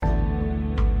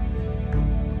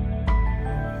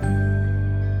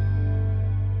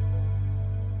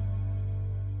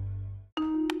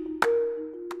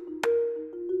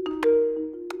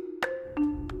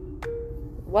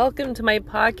Welcome to my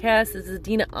podcast. This is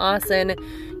Dina Austin,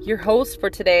 your host for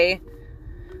today.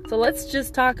 So let's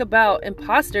just talk about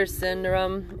imposter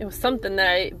syndrome. It was something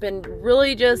that I've been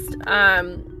really just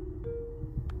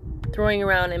throwing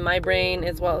around in my brain,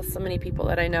 as well as so many people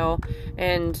that I know.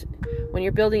 And when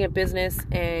you're building a business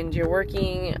and you're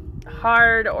working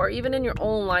hard, or even in your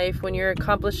own life, when you're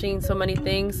accomplishing so many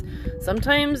things,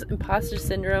 sometimes imposter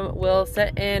syndrome will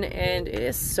set in, and it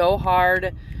is so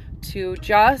hard to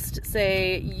just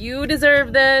say, you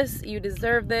deserve this, you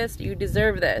deserve this, you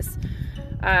deserve this.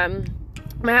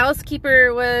 My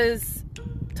housekeeper was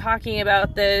talking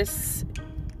about this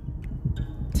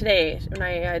today, and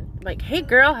I had like, hey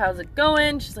girl, how's it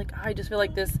going? She's like, I just feel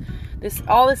like this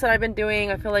all this that I've been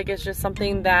doing, I feel like it's just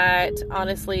something that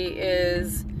honestly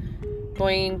is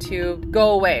going to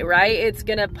go away, right? It's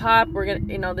gonna pop. We're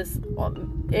gonna, this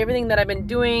everything that I've been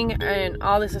doing and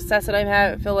all the success that I've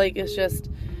had, I feel like it's just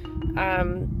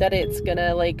that it's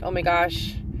gonna, like, oh my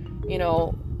gosh,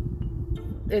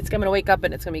 it's gonna wake up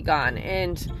and it's gonna be gone.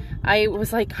 And I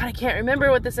was like, God, I can't remember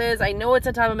what this is. I know it's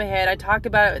on top of my head. I talk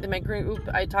about it in my group.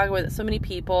 I talk with so many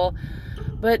people.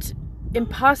 But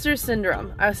imposter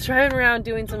syndrome. I was driving around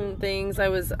doing some things. I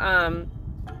was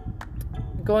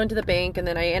going to the bank, and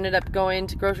then I ended up going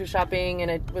to grocery shopping,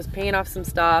 and I was paying off some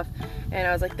stuff. And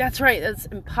I was like, that's right, that's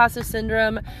imposter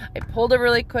syndrome. I pulled it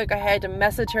really quick. I had to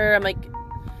message her. I'm like,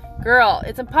 girl,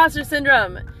 it's imposter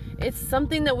syndrome. It's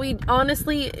something that we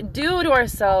honestly do to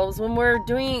ourselves when we're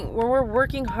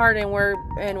working hard and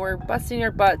we're busting our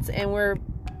butts and we're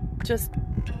just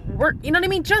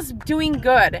just doing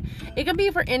good. It could be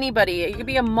for anybody. It could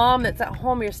be a mom that's at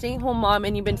home, you're a stay-at-home mom,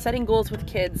 and you've been setting goals with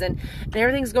kids, and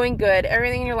everything's going good,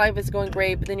 everything in your life is going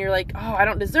great, but then you're like, oh, I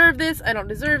don't deserve this,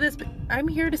 but I'm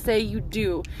here to say you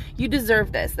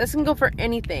deserve this. This can go for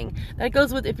anything. That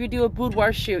goes with if you do a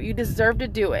boudoir shoot, you deserve to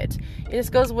do it. It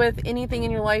just goes with anything in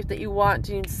your life that you want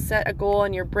to set a goal,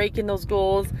 and you're breaking those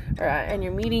goals, and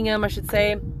you're meeting them, I should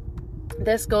say.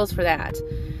 This goes for that.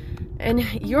 And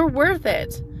you're worth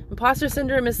it. Imposter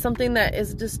syndrome is something that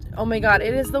is just, oh my God,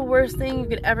 it is the worst thing you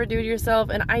could ever do to yourself.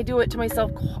 And I do it to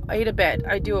myself quite a bit.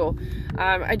 I do.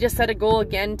 I just set a goal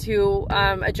again to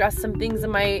adjust some things in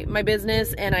my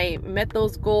business, and I met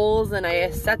those goals, and I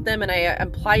set them, and I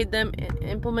applied them, and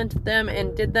implemented them,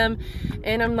 and did them.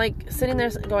 And I'm like sitting there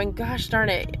going, gosh darn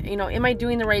it, am I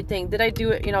doing the right thing? Did I do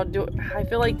it? I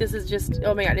feel like this is just,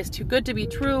 oh my God, it's too good to be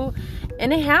true.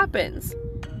 And it happens.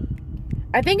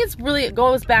 I think it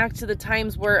goes back to the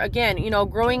times where, again,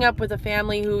 growing up with a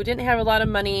family who didn't have a lot of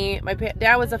money. My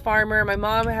dad was a farmer. My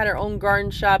mom had her own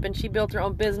garden shop, and she built her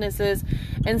own businesses,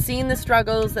 and seeing the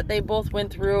struggles that they both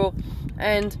went through.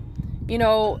 And,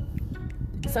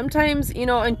 sometimes,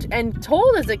 and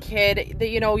told as a kid that,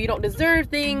 you don't deserve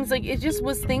things. Like, it just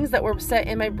was things that were set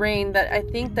in my brain that I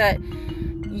think that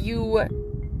you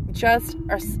just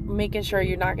are making sure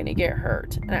you're not going to get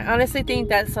hurt. And I honestly think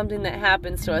that's something that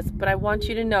happens to us, but I want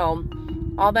you to know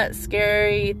all that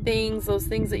scary things, those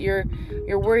things that you're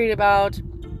worried about.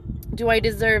 Do I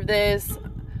deserve this?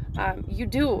 You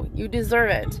do. You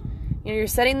deserve it. You're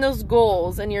setting those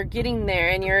goals, and you're getting there,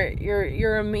 and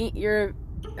you're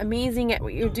amazing at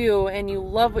what you do, and you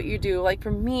love what you do. Like,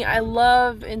 for me, I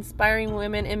love inspiring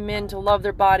women and men to love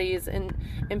their bodies, and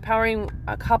empowering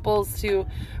couples to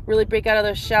really break out of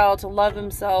their shell, to love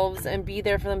themselves and be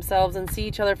there for themselves and see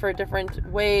each other for different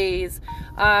ways.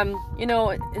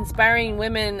 Inspiring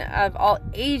women of all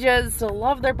ages to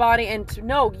love their body, and to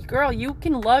know, girl, you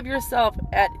can love yourself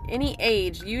at any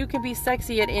age. You can be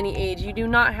sexy at any age. You do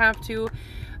not have to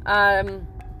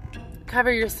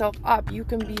cover yourself up. You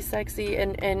can be sexy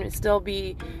and still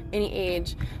be any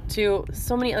age, to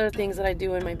so many other things that I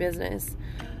do in my business.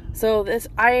 So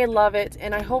I love it,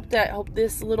 and I hope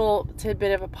this little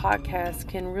tidbit of a podcast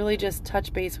can really just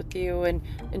touch base with you and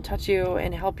touch you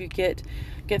and help you get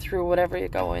through whatever you're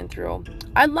going through.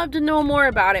 I'd love to know more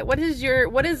about it. What's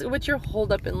your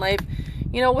holdup in life?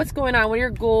 What's going on? What are your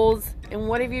goals, and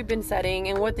what have you been setting,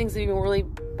 and what things have you been really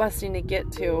busting to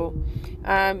get to?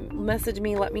 Message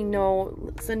me, let me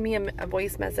know, send me a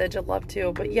voice message. I'd love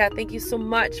to. But yeah, thank you so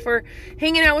much for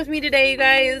hanging out with me today, you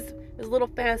guys. It was a little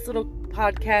fast little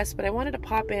podcast, but I wanted to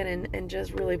pop in and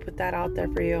just really put that out there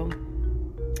for you.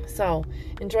 So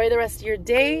enjoy the rest of your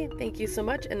day. Thank you so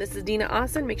much. And this is Dina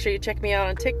Austin. Make sure you check me out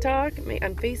on TikTok,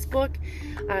 on Facebook.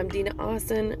 Dina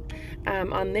Austin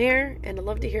on there, and I'd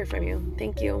love to hear from you.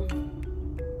 Thank you.